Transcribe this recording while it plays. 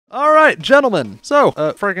right, gentlemen. So,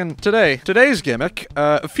 today's gimmick,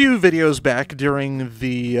 a few videos back during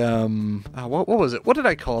the, what was it? What did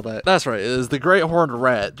I call that? That's right, it was the Great Horned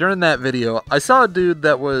Rat. During that video, I saw a dude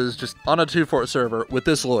that was just on a 2-fort server with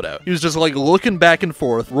this loadout. He was just like looking back and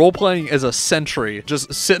forth, role-playing as a Sentry,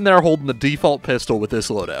 just sitting there holding the default pistol with this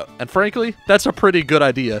loadout. And frankly, that's a pretty good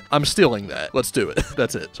idea. I'm stealing that. Let's do it.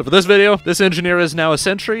 That's it. So for this video, this engineer is now a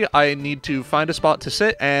Sentry. I need to find a spot to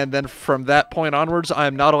sit, and then from that point onwards, I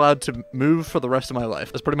am not allowed to move for the rest of my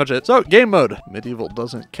life. That's pretty much it. So, game mode. Medieval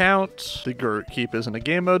doesn't count. The Gurt Keep isn't a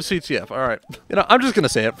game mode. CTF. All right. You know, I'm just gonna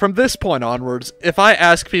say it. From this point onwards, if I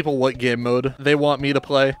ask people what game mode they want me to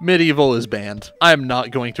play, Medieval is banned. I am not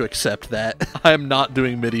going to accept that. I am not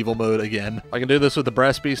doing Medieval mode again. I can do this with the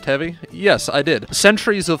Brass Beast Heavy. Yes, I did.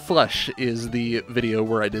 Centuries of Flesh is the video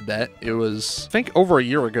where I did that. It was, I think, over a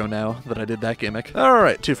year ago now that I did that gimmick. All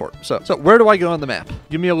right, 2-fort. So where do I go on the map?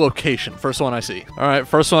 Give me a location. First one I see. All right,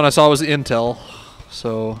 first one I saw was Intel.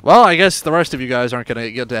 So, well, I guess the rest of you guys aren't going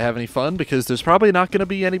to get to have any fun because there's probably not going to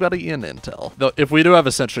be anybody in Intel. Though, if we do have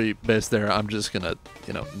a Sentry base there, I'm just going to,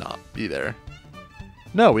 you know, not be there.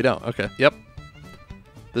 No, we don't. Okay. Yep.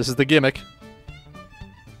 This is the gimmick.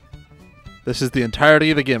 This is the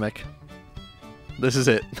entirety of the gimmick. This is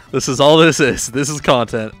it. This is all this is. This is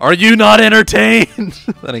content. Are you not entertained?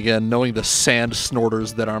 Then again, knowing the sand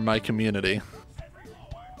snorters that are my community.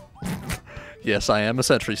 Yes, I am a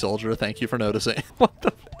Sentry soldier. Thank you for noticing. What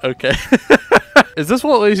the? Okay. Is this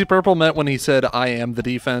what Lazy Purple meant when he said, I am the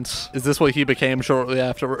defense? Is this what he became shortly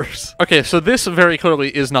afterwards? Okay, so this very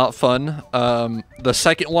clearly is not fun. The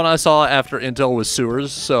second one I saw after Intel was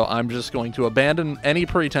sewers, so I'm just going to abandon any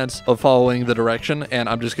pretense of following the direction, and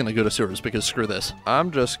I'm just going to go to sewers, because screw this.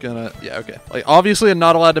 I'm just gonna, yeah, okay. Like, obviously I'm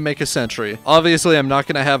not allowed to make a Sentry. Obviously I'm not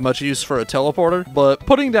going to have much use for a teleporter, but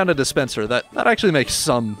putting down a dispenser, that actually makes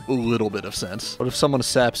some little bit of sense. What if someone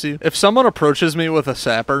saps you? If someone approaches me with a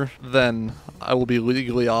sapper, then I will be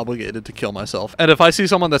legally obligated to kill myself. And if I see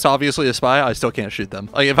someone that's obviously a spy, I still can't shoot them.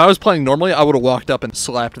 Like, if I was playing normally, I would have walked up and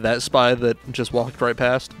slapped that spy that just walked right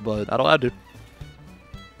past, but not allowed to.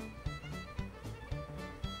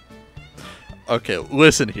 Okay,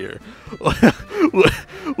 listen here.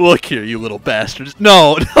 Look here, you little bastards.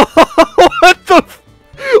 No, no, what the f—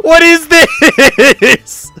 what is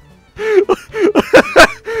this?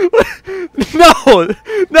 No,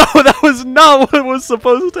 that was not what was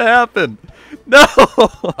supposed to happen. No!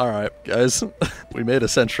 Alright, guys. We made a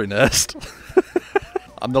Sentry nest.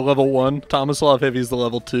 I'm the level 1. Tomislav Heavy's the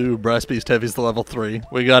level 2. Brass Beast Heavy's the level 3.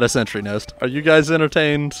 We got a Sentry nest. Are you guys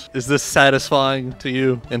entertained? Is this satisfying to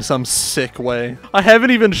you in some sick way? I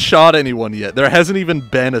haven't even shot anyone yet. There hasn't even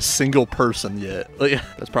been a single person yet. Like,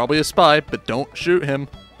 that's probably a spy, but don't shoot him.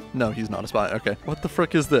 No, he's not a spy. Okay. What the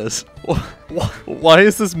frick is this? Why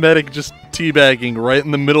is this medic just teabagging right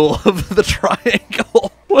in the middle of the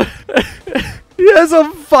triangle? What? He has a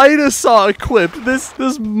Vitasaw equipped.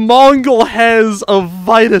 This Mongol has a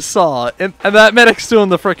Vitasaw. And that medic's doing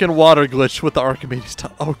the frickin' water glitch with the Archimedes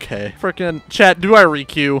top. Okay. Frickin' chat, do I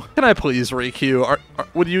re-queue? Can I please re-queue?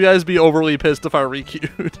 Would you guys be overly pissed if I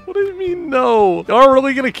re-queued? What do you mean no? Y'all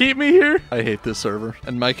really gonna keep me here? I hate this server.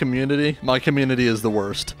 And my community is the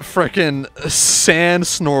worst. Frickin' sand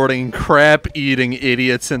snorting, crap eating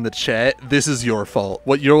idiots in the chat. This is your fault.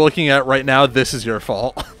 What you're looking at right now, this is your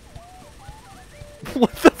fault.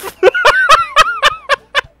 What the f—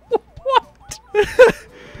 What?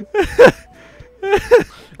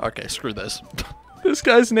 Okay, screw this. This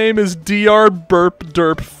guy's name is Dr. Burp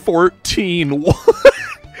Derp 14. What?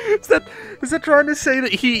 Is that trying to say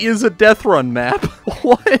that he is a death run map?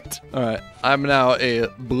 What? Alright, I'm now a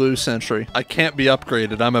blue Sentry. I can't be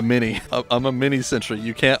upgraded. I'm a mini. I'm a mini Sentry.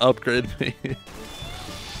 You can't upgrade me.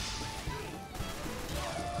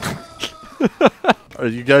 Are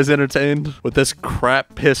you guys entertained with this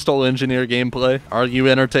crap pistol engineer gameplay? Are you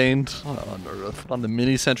entertained? On the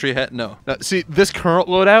mini Sentry hat? No. Now, see, this current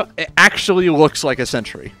loadout, it actually looks like a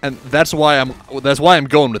Sentry, and that's why I'm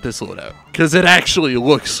going with this loadout, because it actually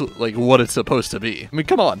looks like what it's supposed to be. I mean,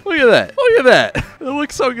 come on, look at that, look at that. It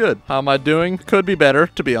looks so good. How am I doing? Could be better,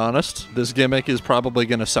 to be honest. This gimmick is probably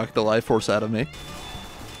gonna suck the life force out of me.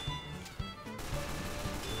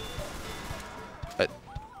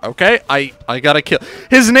 Okay, I gotta kill.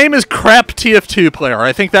 His name is Crap TF2 Player.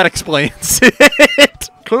 I think that explains it.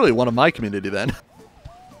 Clearly one of my community then.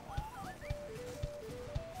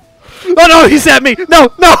 Oh no, he sat me!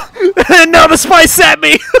 No, no! No, the spy sat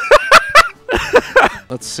me!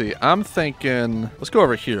 Let's see, I'm thinking, let's go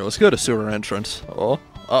over here. Let's go to sewer entrance. Oh,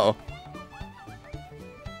 uh-oh.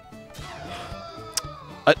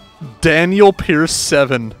 Daniel Pierce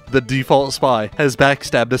 7, the default spy, has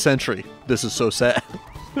backstabbed a Sentry. This is so sad.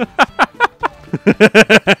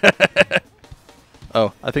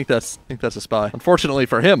 Oh, I think that's a spy. Unfortunately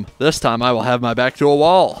for him, this time I will have my back to a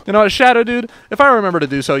wall. You know what, Shadow Dude? If I remember to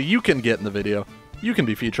do so, you can get in the video. You can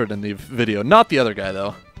be featured in the video, not the other guy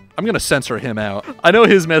though. I'm gonna censor him out. I know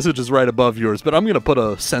his message is right above yours, but I'm gonna put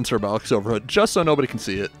a censor box over it just so nobody can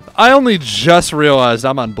see it. I only just realized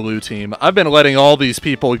I'm on blue team. I've been letting all these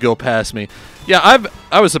people go past me. Yeah,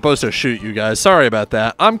 I was supposed to shoot you guys. Sorry about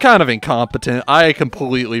that. I'm kind of incompetent. I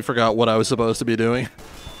completely forgot what I was supposed to be doing.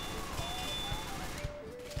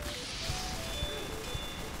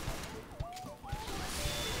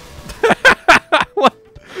 What?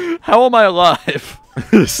 How am I alive?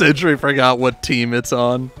 Sentry forgot what team it's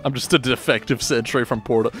on. I'm just a defective Sentry from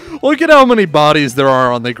Porta. Look at how many bodies there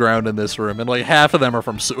are on the ground in this room, and like half of them are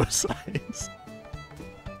from suicides.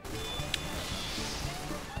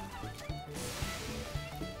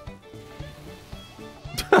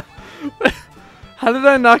 How did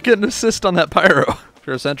I not get an assist on that pyro? If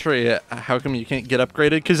you're a Sentry, how come you can't get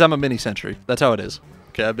upgraded? Because I'm a mini Sentry. That's how it is.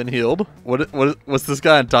 Okay, I've been healed. What's this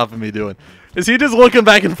guy on top of me doing? Is he just looking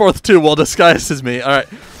back and forth too while disguised as me? Alright.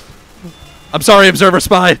 I'm sorry, Observer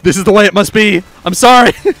Spy. This is the way it must be. I'm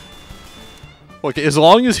sorry. Okay, as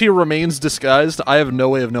long as he remains disguised, I have no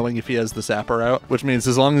way of knowing if he has the sapper out, which means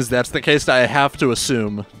as long as that's the case, I have to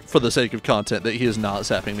assume, for the sake of content, that he is not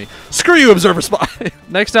sapping me. Screw you, Observer Spy!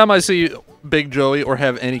 Next time I see Big Joey or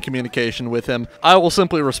have any communication with him, I will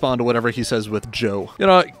simply respond to whatever he says with Joe. You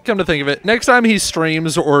know, come to think of it, next time he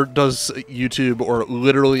streams or does YouTube or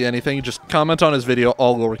literally anything, just comment on his video,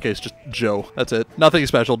 all lowercase, just Joe. That's it. Nothing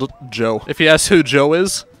special, just Joe. If he asks who Joe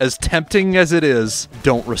is, as tempting as it is,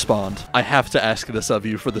 don't respond. I have to ask this of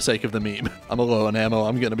you for the sake of the meme. I'm a low on ammo,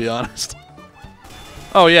 I'm gonna be honest.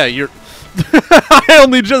 Oh yeah, you're... I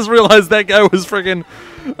only just realized that guy was freaking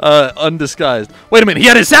undisguised. Wait a minute, he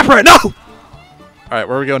had his sapper! No! Alright,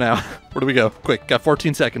 where do we go now? Where do we go? Quick, got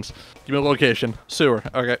 14 seconds. Give me a location. Sewer.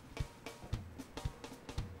 Okay.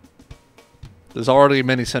 There's already a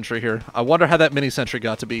mini Sentry here. I wonder how that mini Sentry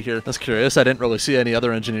got to be here. That's curious. I didn't really see any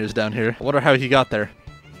other engineers down here. I wonder how he got there.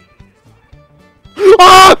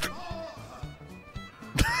 Ah!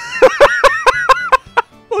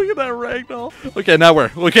 Look at that ragdoll. Okay, now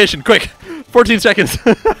where? Location, quick. 14 seconds.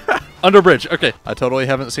 Under bridge. Okay. I totally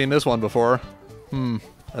haven't seen this one before.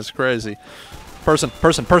 That's crazy. Person.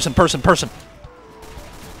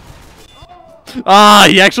 Ah,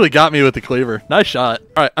 he actually got me with the cleaver. Nice shot.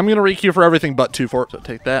 All right, I'm gonna re-queue for everything but 2-4. So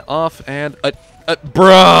take that off and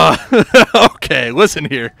bruh. Okay, listen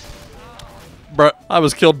here. Bruh, I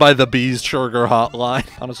was killed by the Bees Sugar Hotline.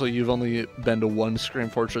 Honestly, you've only been to one Scream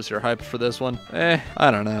Fortress. You're hyped for this one? I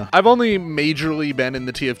don't know. I've only majorly been in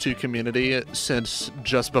the TF2 community since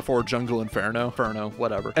just before Jungle Inferno,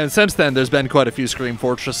 whatever. And since then, there's been quite a few Scream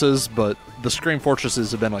Fortresses, but the Scream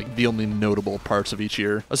Fortresses have been like the only notable parts of each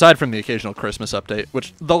year, aside from the occasional Christmas update,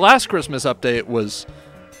 which the last Christmas update was...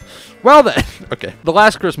 Well then, okay. The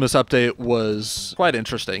last Christmas update was quite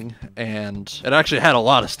interesting, and it actually had a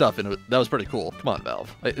lot of stuff in it. That was pretty cool. Come on,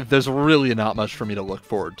 Valve. There's really not much for me to look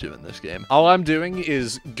forward to in this game. All I'm doing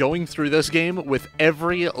is going through this game with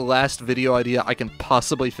every last video idea I can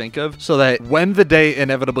possibly think of, so that when the day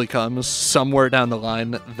inevitably comes, somewhere down the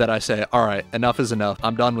line, that I say, alright, enough is enough.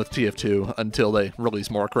 I'm done with TF2 until they release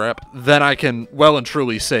more crap. Then I can well and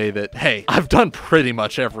truly say that, hey, I've done pretty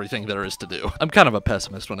much everything there is to do. I'm kind of a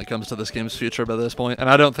pessimist when it comes to this game's future by this point, and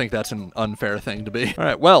I don't think that's an unfair thing to be. All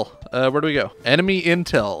right, well, where do we go? Enemy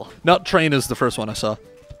intel. Nut train is the first one I saw.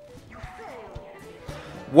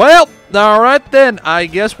 Well, all right then. I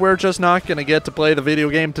guess we're just not gonna get to play the video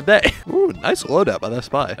game today. Ooh, nice loadout by that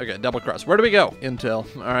spy. Okay, double cross. Where do we go? Intel.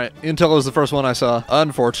 All right, intel is the first one I saw.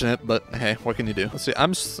 Unfortunate, but hey, what can you do? Let's see.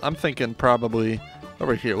 I'm thinking probably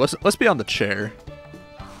over here. Let's be on the chair.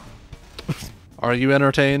 Are you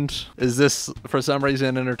entertained? Is this, for some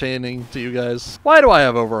reason, entertaining to you guys? Why do I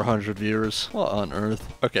have over 100 viewers? What on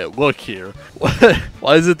earth? Okay, look here.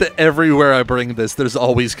 Why is it that everywhere I bring this, there's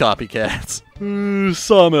always copycats?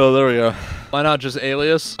 Sawmill, there we go. Why not just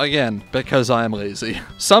alias? Again, because I'm lazy.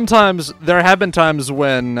 Sometimes, there have been times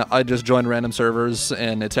when I just join random servers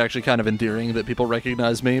and it's actually kind of endearing that people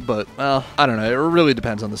recognize me, but, well, I don't know. It really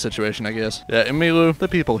depends on the situation, I guess. Yeah, in Milu, the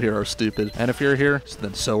people here are stupid. And if you're here,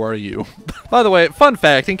 then so are you. By the way, fun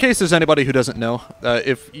fact, in case there's anybody who doesn't know,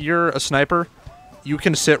 if you're a sniper, you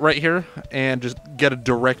can sit right here and just get a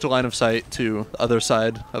direct line of sight to the other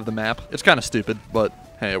side of the map. It's kind of stupid, but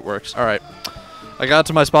hey, it works. All right. I got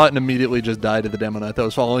to my spot and immediately just died to the demo knight that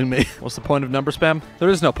was following me. What's the point of number spam? There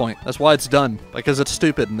is no point. That's why it's done. Because it's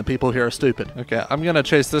stupid and the people here are stupid. Okay, I'm gonna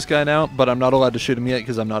chase this guy now, but I'm not allowed to shoot him yet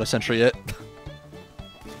because I'm not a sentry yet.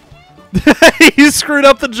 He screwed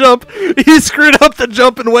up the jump. He screwed up the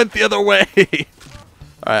jump and went the other way.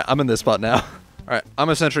 Alright, I'm in this spot now. Alright, I'm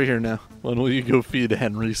a sentry here now. When will you go feed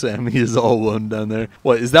Henry, Sam? He is all alone down there.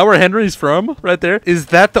 What, is that where Henry's from? Right there? Is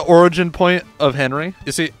that the origin point of Henry?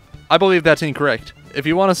 You see, I believe that's incorrect. If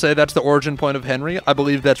you want to say that's the origin point of Henry, I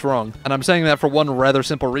believe that's wrong. And I'm saying that for one rather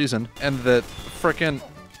simple reason. And that frickin'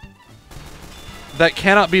 that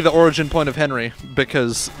cannot be the origin point of Henry,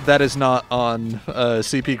 because that is not on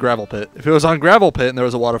CP Gravel Pit. If it was on Gravel Pit and there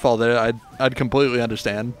was a waterfall there, I'd completely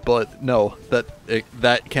understand. But no,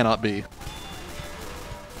 that cannot be.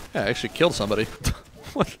 Yeah, I actually killed somebody.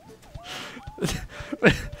 What?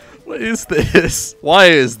 What is this? Why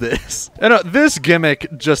is this? And this gimmick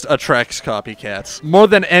just attracts copycats. More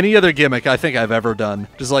than any other gimmick I think I've ever done.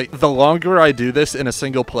 Just like, the longer I do this in a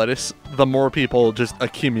single place, the more people just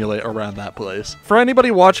accumulate around that place. For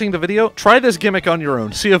anybody watching the video, try this gimmick on your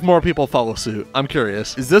own. See if more people follow suit. I'm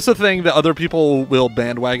curious. Is this a thing that other people will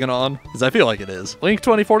bandwagon on? Because I feel like it is. Link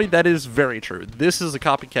 2040, that is very true. This is a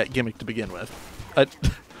copycat gimmick to begin with.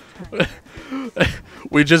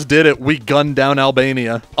 We just did it. We gunned down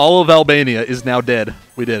Albania. All of Albania is now dead.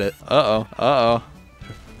 We did it. Uh-oh. Uh-oh.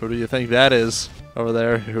 Who do you think that is? Over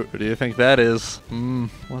there. Who do you think that is?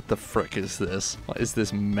 What the frick is this? What is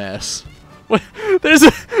this mess? What? There's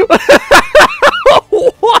a...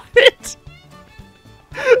 What?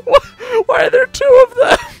 Why are there two of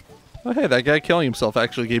them? Oh, hey, that guy killing himself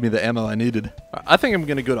actually gave me the ammo I needed. I think I'm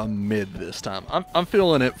gonna go to mid this time. I'm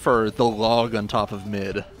feeling it for the log on top of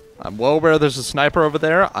mid. I'm well aware there's a sniper over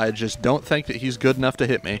there. I just don't think that he's good enough to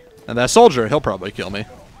hit me. And that soldier, he'll probably kill me.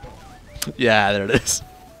 Yeah, there it is.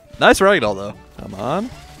 Nice ragdoll, though. Come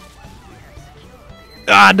on.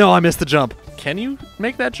 Ah, no, I missed the jump. Can you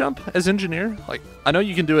make that jump as engineer? Like, I know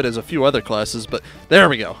you can do it as a few other classes, but there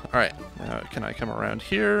we go. All right. Now, can I come around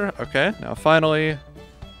here? Okay. Now, finally,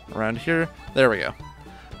 around here. There we go.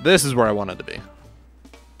 This is where I wanted to be.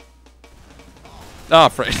 Ah,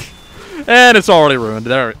 frick. And it's already ruined.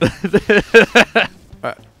 There.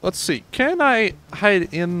 Alright, let's see. Can I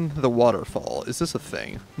hide in the waterfall? Is this a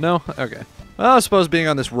thing? No? Okay. Well, I suppose being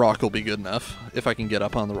on this rock will be good enough. If I can get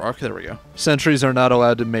up on the rock. There we go. Sentries are not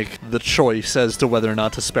allowed to make the choice as to whether or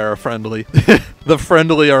not to spare a friendly. The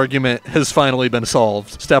friendly argument has finally been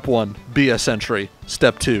solved. Step 1, be a sentry.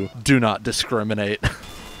 Step 2, do not discriminate.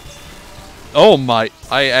 Oh my,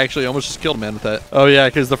 I actually almost just killed a man with that. Oh yeah,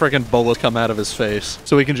 because the freaking bullets come out of his face.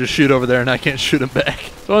 So he can just shoot over there and I can't shoot him back.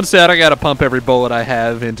 So instead I gotta pump every bullet I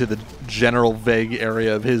have into the general vague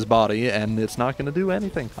area of his body and it's not gonna do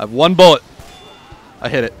anything. I have one bullet. I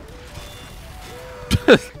hit it.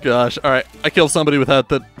 Gosh, alright. I killed somebody without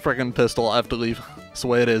the freaking pistol. I have to leave. That's the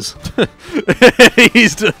way it is.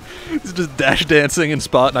 he's just dash dancing in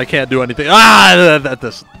spot and I can't do anything. Ah,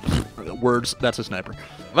 that's words. That's a sniper.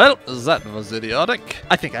 Well, that was idiotic.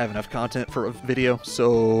 I think I have enough content for a video,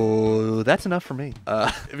 so that's enough for me.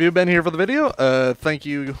 If you've been here for the video, thank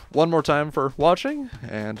you one more time for watching,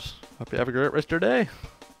 and hope you have a great rest of your day.